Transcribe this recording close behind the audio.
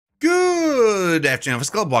Good afternoon,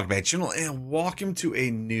 FSClub. Welcome back to the channel and welcome to a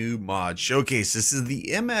new mod showcase. This is the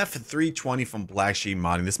MF320 from Black Sheep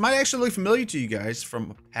Modding. This might actually look familiar to you guys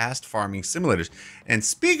from past farming simulators. And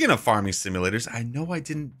speaking of farming simulators, I know I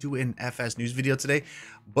didn't do an FS news video today,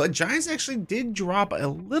 but Giants actually did drop a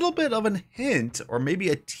little bit of a hint or maybe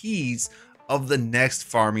a tease of the next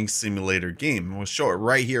farming simulator game. And we'll show it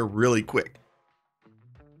right here really quick.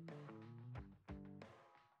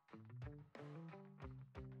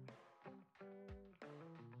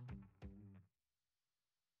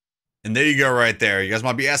 And there you go right there. You guys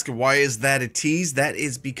might be asking, why is that a tease? That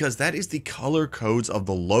is because that is the color codes of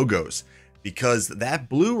the logos. Because that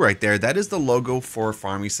blue right there, that is the logo for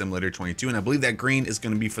Farming Simulator 22. And I believe that green is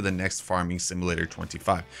going to be for the next Farming Simulator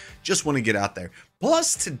 25. Just want to get out there.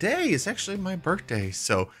 Plus, today is actually my birthday.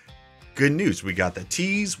 So good news. We got the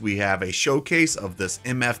tease. We have a showcase of this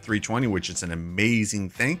MF320, which is an amazing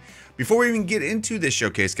thing. Before we even get into this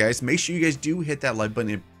showcase, guys, make sure you guys do hit that like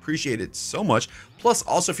button. Appreciate it so much. Plus,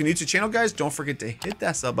 also, if you're new to the channel, guys, don't forget to hit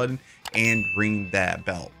that sub button and ring that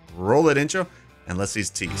bell. Roll that intro, and let's see his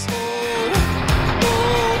tease. I'm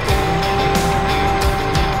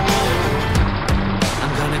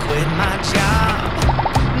gonna quit my job.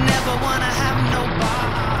 Never wanna have no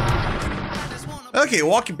bar. Okay,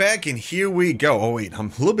 walking back, and here we go. Oh wait, I'm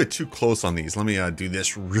a little bit too close on these. Let me do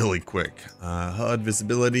this really quick. HUD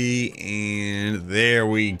visibility, and there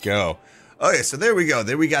we go. Okay, so there we go.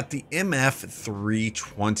 There we got the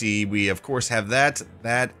MF320. We of course have that,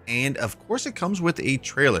 and of course it comes with a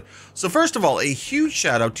trailer. So first of all, a huge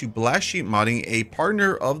shout out to Black Sheep Modding, a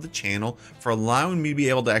partner of the channel, for allowing me to be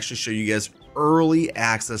able to actually show you guys early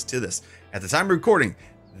access to this. At the time of recording,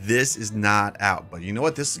 this is not out, but you know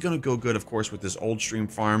what? This is going to go good, of course, with this old Stream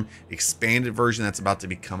Farm expanded version that's about to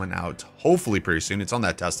be coming out hopefully pretty soon. It's on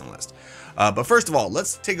that testing list. But first of all,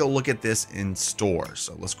 let's take a look at this in store.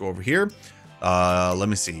 So let's go over here. Let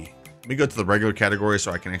me see. Let me go to the regular category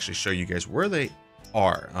so I can actually show you guys where they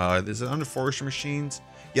are. Is it under forestry machines?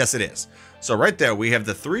 Yes, it is. So right there, we have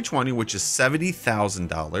the 320, which is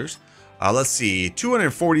 $70,000. Let's see,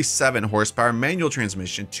 247 horsepower, manual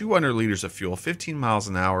transmission, 200 liters of fuel, 15 miles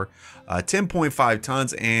an hour, 10.5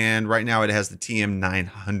 tons, and right now it has the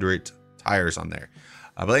TM900 tires on there.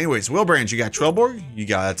 But anyways, wheel brands, you got Trailboard, you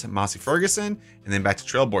got Massey Ferguson, and then back to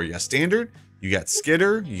Trailboard, you got Standard, you got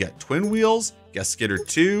Skidder, you got Twin Wheels, you got Skidder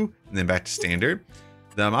 2, and then back to Standard.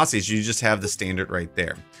 The Masseys, you just have the Standard right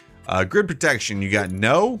there. Grid protection, you got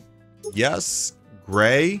no, yes,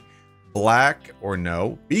 gray, black, or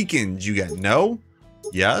no. Beacons, you got no,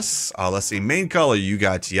 yes. Let's see, main color, you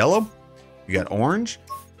got yellow, you got orange,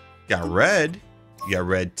 you got red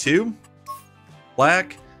 2,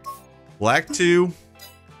 black 2.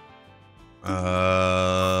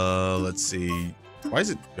 Let's see. Why is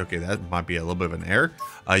it? Okay, that might be a little bit of an error.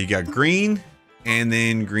 You got green and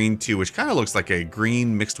then green 2, which kind of looks like a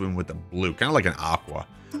green mixed in with a blue, kind of like an aqua.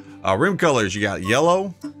 Rim colors, you got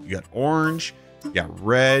yellow, you got orange, you got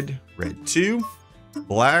red 2,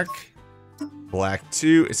 black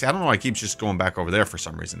 2. See, I don't know why it keeps just going back over there for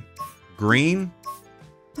some reason. Green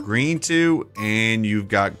 2, and you've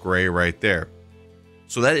got gray right there.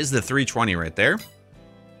 So that is the 320 right there.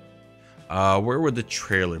 Where would the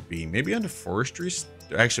trailer be? Maybe under forestry?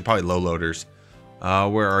 Actually, probably low loaders.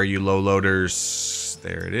 Where are you, low loaders?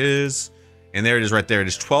 There it is. And there it is right there. It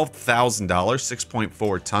is $12,000,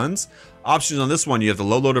 6.4 tons. Options on this one, you have the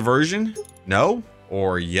low loader version, no,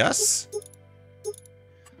 or yes.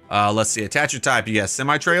 Let's see, attachment type, you got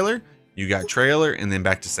semi-trailer, you got trailer, and then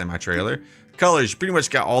back to semi-trailer. Colors, you pretty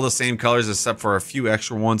much got all the same colors except for a few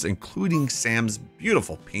extra ones, including Sam's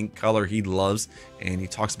beautiful pink color he loves and he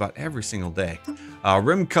talks about every single day.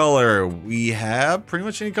 Rim color, we have pretty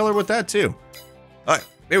much any color with that too. All right,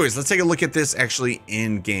 anyways, let's take a look at this actually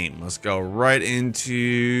in game. Let's go right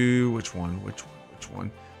into which one?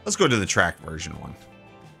 Let's go to the track version one.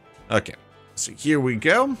 Okay, so here we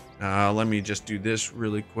go. Let me just do this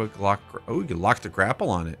really quick. Oh, you can lock the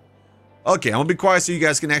grapple on it. Okay, I'm gonna be quiet so you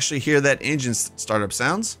guys can actually hear that engine startup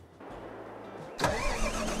sounds.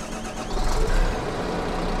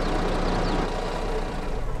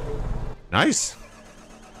 Nice.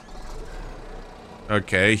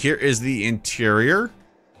 Okay, here is the interior.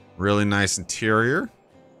 Really nice interior.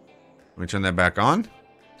 Let me turn that back on.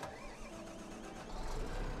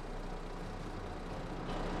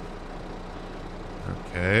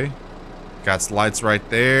 Okay. Got lights right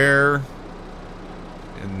there.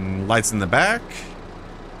 And lights in the back.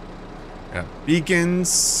 Got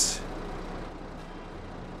beacons.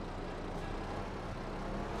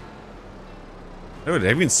 Oh, it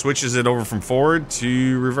even switches it over from forward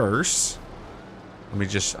to reverse. I'm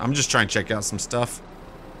just trying to check out some stuff.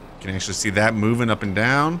 You can actually see that moving up and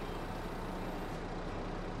down.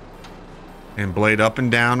 And blade up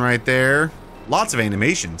and down right there. Lots of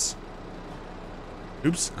animations.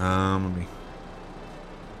 Oops. Let me...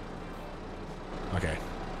 Okay.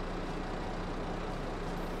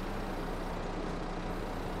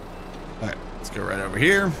 Alright, let's go right over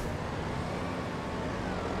here.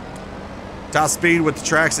 Top speed with the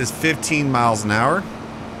tracks is 15 miles an hour.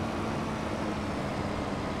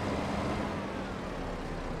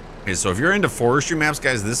 Okay, so if you're into forestry maps,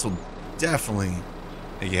 guys, this will definitely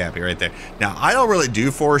make you happy right there. Now, I don't really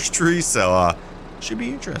do forestry, so should be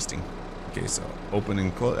interesting. Okay, so open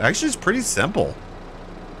and close. Actually, it's pretty simple.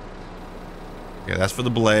 Okay, that's for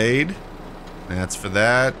the blade. That's for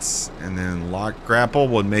that. And then lock grapple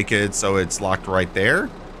would make it so it's locked right there.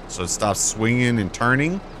 So it stops swinging and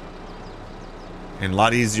turning. And a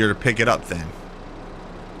lot easier to pick it up then.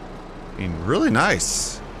 I mean, really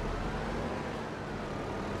nice.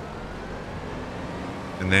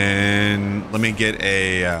 And then let me get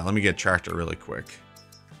a tractor really quick.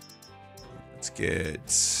 Let's get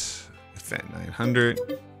FAT 900.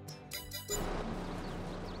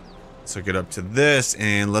 Let's hook it up to this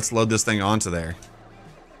and let's load this thing onto there.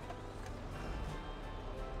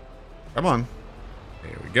 Come on.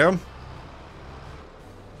 There we go.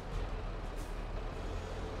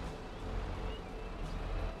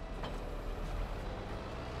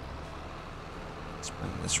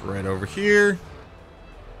 Bring this right over here.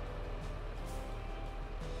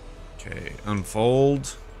 Okay,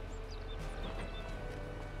 unfold.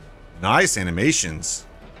 Nice animations.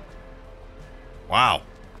 Wow.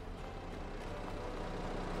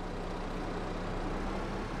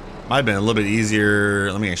 Might have been a little bit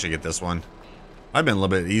easier. Let me actually get this one. Might have been a little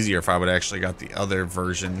bit easier if I would actually got the other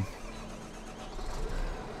version.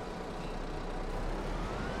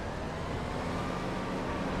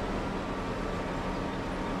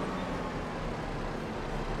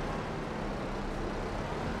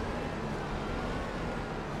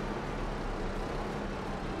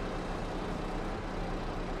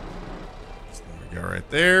 Go right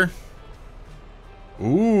there.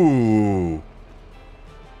 Ooh.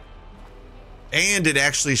 And it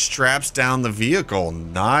actually straps down the vehicle.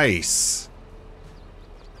 Nice.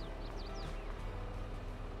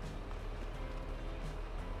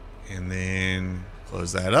 And then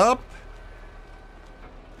close that up.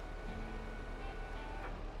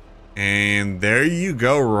 And there you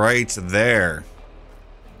go right there.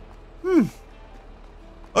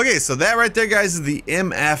 Okay, so that right there, guys, is the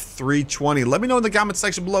MF320. Let me know in the comment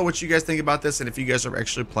section below what you guys think about this and if you guys are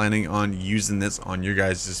actually planning on using this on your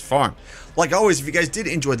guys' farm. Like always, if you guys did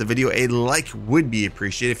enjoy the video, a like would be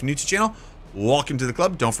appreciated. If you're new to the channel, welcome to the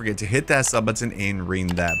club. Don't forget to hit that sub button and ring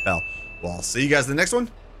that bell. Well, I'll see you guys in the next one.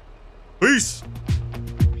 Peace.